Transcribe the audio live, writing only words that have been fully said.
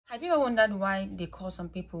Have you ever wondered why they call some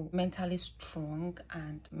people mentally strong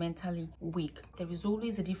and mentally weak? There is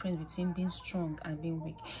always a difference between being strong and being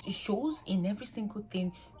weak. It shows in every single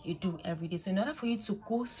thing you do every day. So in order for you to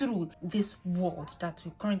go through this world that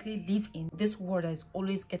we currently live in, this world that is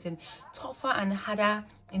always getting tougher and harder,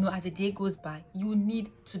 as the day goes by, you need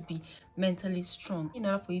to be mentally strong in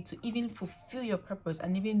order for you to even fulfill your purpose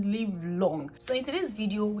and even live long. So in today's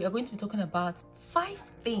video, we are going to be talking about 5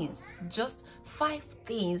 things, just 5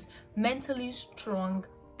 things mentally strong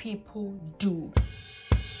people do.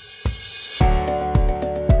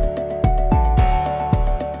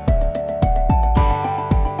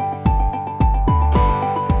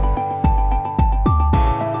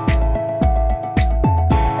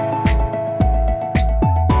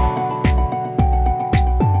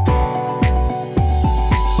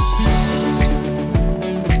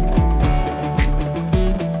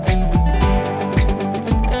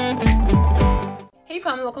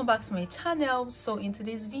 Welcome back to my channel. So in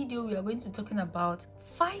today's video, we are going to be talking about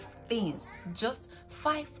 5 things, just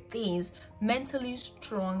 5 things mentally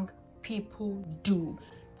strong people do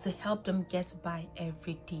to help them get by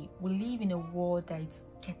every day. We live in a world that is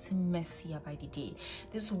getting messier by the day.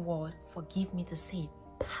 This world, forgive me to say,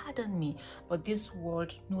 pardon me, but this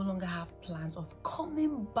world no longer have plans of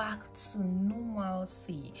coming back to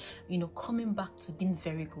normalcy, coming back to being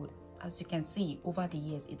very good. As you can see, over the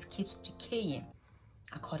years, it keeps decaying.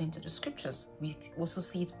 According to the scriptures, we also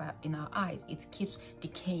see it in our eyes. It keeps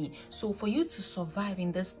decaying. So for you to survive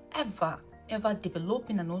in this ever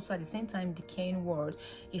developing and also at the same time decaying world,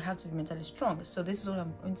 you have to be mentally strong. So this is what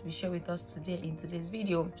I'm going to be sharing with us today in today's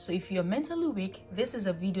video. So if you're mentally weak, this is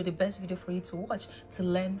a video, the best video for you to watch, to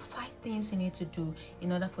learn 5 things you need to do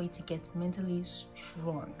in order for you to get mentally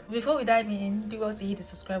strong. Before we dive in, do well to hit the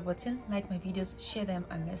subscribe button, like my videos, share them,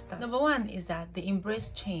 and let's start. Number 1 is that they embrace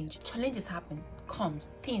change. Challenges happen, comes,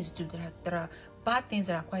 things do. There are bad things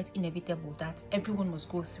that are quite inevitable that everyone must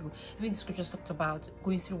go through. Even the scriptures talked about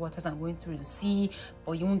going through waters and going through the sea,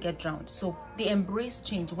 but you won't get drowned. So they embrace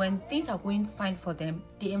change. When things are going fine for them,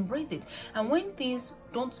 they embrace it. And when things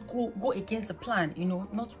don't go against the plan,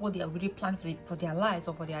 not what they already planned for their lives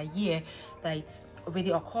or for their year that it's already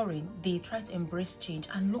occurring, they try to embrace change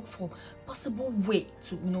and look for possible way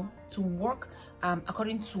to work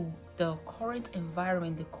according to the current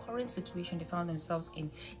environment, the current situation they found themselves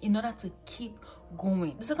in order to keep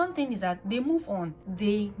going. The second thing is that they move on.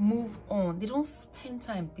 They don't spend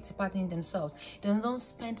time pity-patting themselves. They don't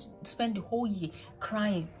spend the whole year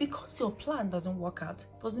crying because your plan doesn't work out.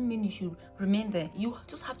 Doesn't mean you should remain there. You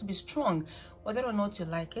just have to be strong. Whether or not you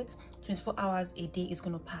like it, 24 hours a day is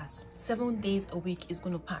going to pass. 7 days a week is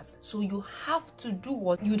going to pass. So you have to do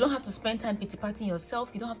what you don't have to spend time pity-patting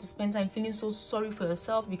yourself. You don't have to spend time feeling so sorry for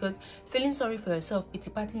yourself, because feeling sorry for yourself,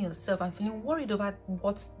 pity-patting yourself, and feeling worried about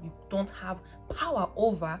what you don't have power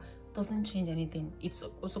over doesn't change anything. It's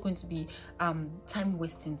also going to be time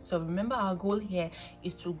wasting. So remember, our goal here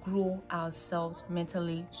is to grow ourselves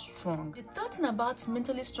mentally strong. The third thing about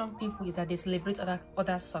mentally strong people is that they celebrate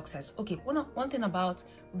other success. Okay, one thing about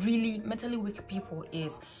really mentally weak people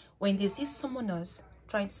is when they see someone else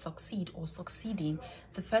trying to succeed or succeeding,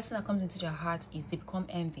 the first thing that comes into their heart is they become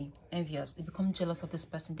envious. They become jealous of this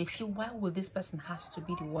person. They feel, why will this person has to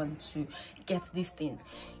be the one to get these things?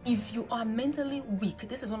 If you are mentally weak,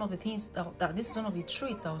 this is one of the things this is one of the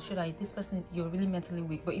traits that will show that this person, you're really mentally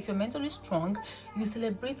weak. But if you're mentally strong, you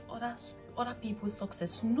celebrate other people's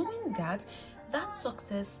success, knowing that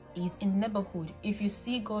success is in the neighborhood. If you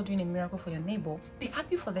see God doing a miracle for your neighbor, be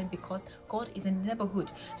happy for them because God is in the neighborhood.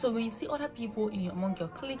 So when you see other people among your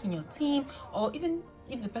clique, in your team, or even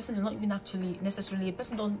if the person is not even actually necessarily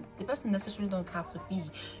the person necessarily don't have to be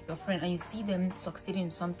your friend, and you see them succeeding in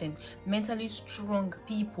something, mentally strong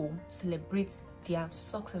people celebrate their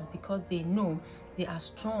success because they know they are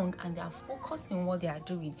strong and they are focused in what they are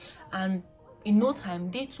doing, and in no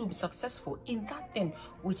time they too be successful in that thing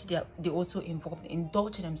which they also involve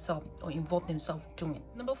themselves doing.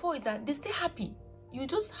 Number 4 is that they stay happy. You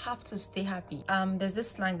just have to stay happy. There's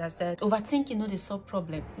this line that said, overthinking no dey solve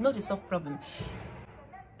problem.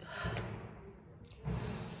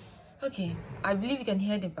 Okay, I believe you can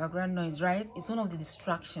hear the background noise, right? It's one of the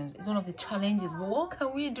distractions, it's one of the challenges, but what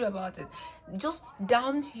can we do about it? Just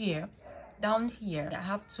down here I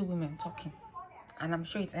have 2 women talking, and I'm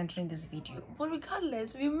sure it's entering this video, but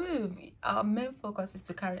regardless, we move. Our main focus is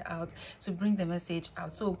to bring the message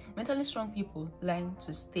out. So mentally strong people learn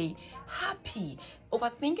to stay happy.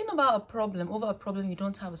 Overthinking about a problem you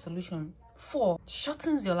don't have a solution for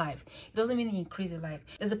shortens your life. It doesn't mean increase your life.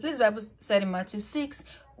 There's a place the Bible said in Matthew 6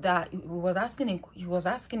 that he was asking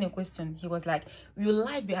a question. He was like, will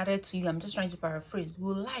life be added to you? I'm just trying to paraphrase.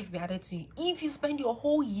 Will life be added to you if you spend your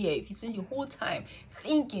whole year, if you spend your whole time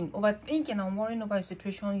overthinking and worrying over a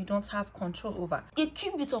situation you don't have control over? A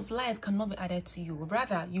cubit of life cannot be added to you.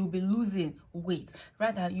 Rather, you'll be losing weight.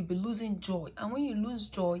 Rather, you'll be losing joy. And when you lose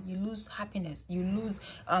joy, you lose happiness. You lose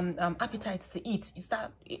appetite to eat. You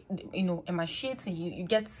start, emaciating. You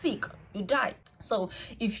get sick. You die. So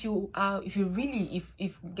if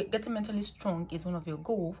getting mentally strong is one of your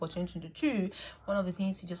goals for 2022, one of the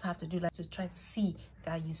things you just have to do, like, to try to see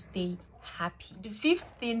that you stay happy. The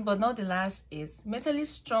fifth thing, but not the last, is mentally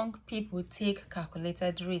strong people take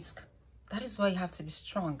calculated risk. That is why you have to be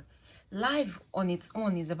strong. Life on its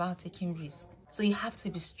own is about taking risks. So you have to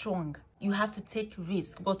be strong. You have to take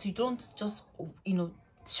risk, but you don't just,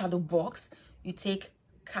 shadow box. You take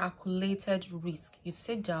calculated risk. You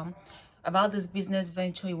sit down about this business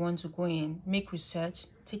venture you want to go in, make research,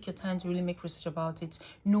 take your time to really make research about it,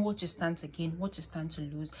 know what you stand to gain, what you stand to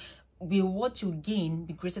lose. Will what you gain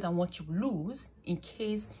be greater than what you lose in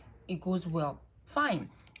case it goes well? Fine.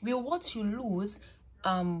 Will what you lose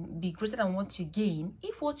be greater than what you gain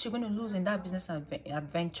if what you're going to lose in that business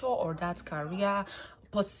adventure or that career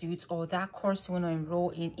pursuit or that course you want to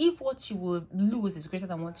enroll in, if what you will lose is greater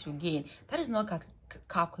than what you gain? That is not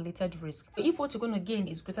calculated risk. If what you're going to gain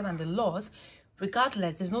is greater than the loss,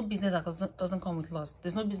 regardless, there's no business that doesn't come with loss.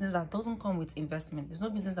 There's no business that doesn't come with investment. There's no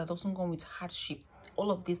business that doesn't come with hardship. All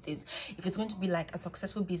of these things, if it's going to be like a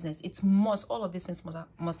successful business, all of these things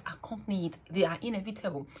must accompany it. They are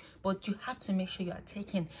inevitable, but you have to make sure you are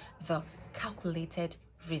taking the calculated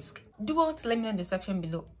risk. Do what? Let me know in the section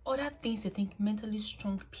below other things you think mentally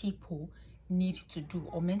strong people need to do,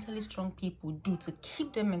 or mentally strong people do to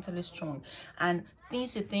keep them mentally strong, and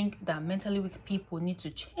things you think that mentally weak people need to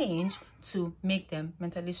change to make them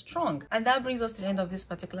mentally strong. And that brings us to the end of this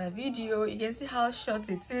particular video. You can see how short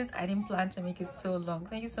it is. I didn't plan to make it so long.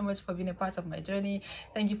 Thank you so much for being a part of my journey.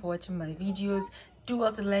 Thank you for watching my videos. Do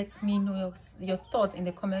well to let me know your thoughts in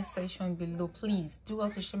the comment section below. Please do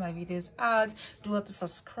well to share my videos out. Do well to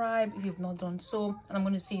subscribe if you've not done so. And I'm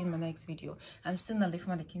going to see you in my next video. I'm still Nnalue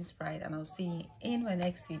from the King's Bride, and I'll see you in my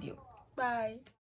next video. Bye.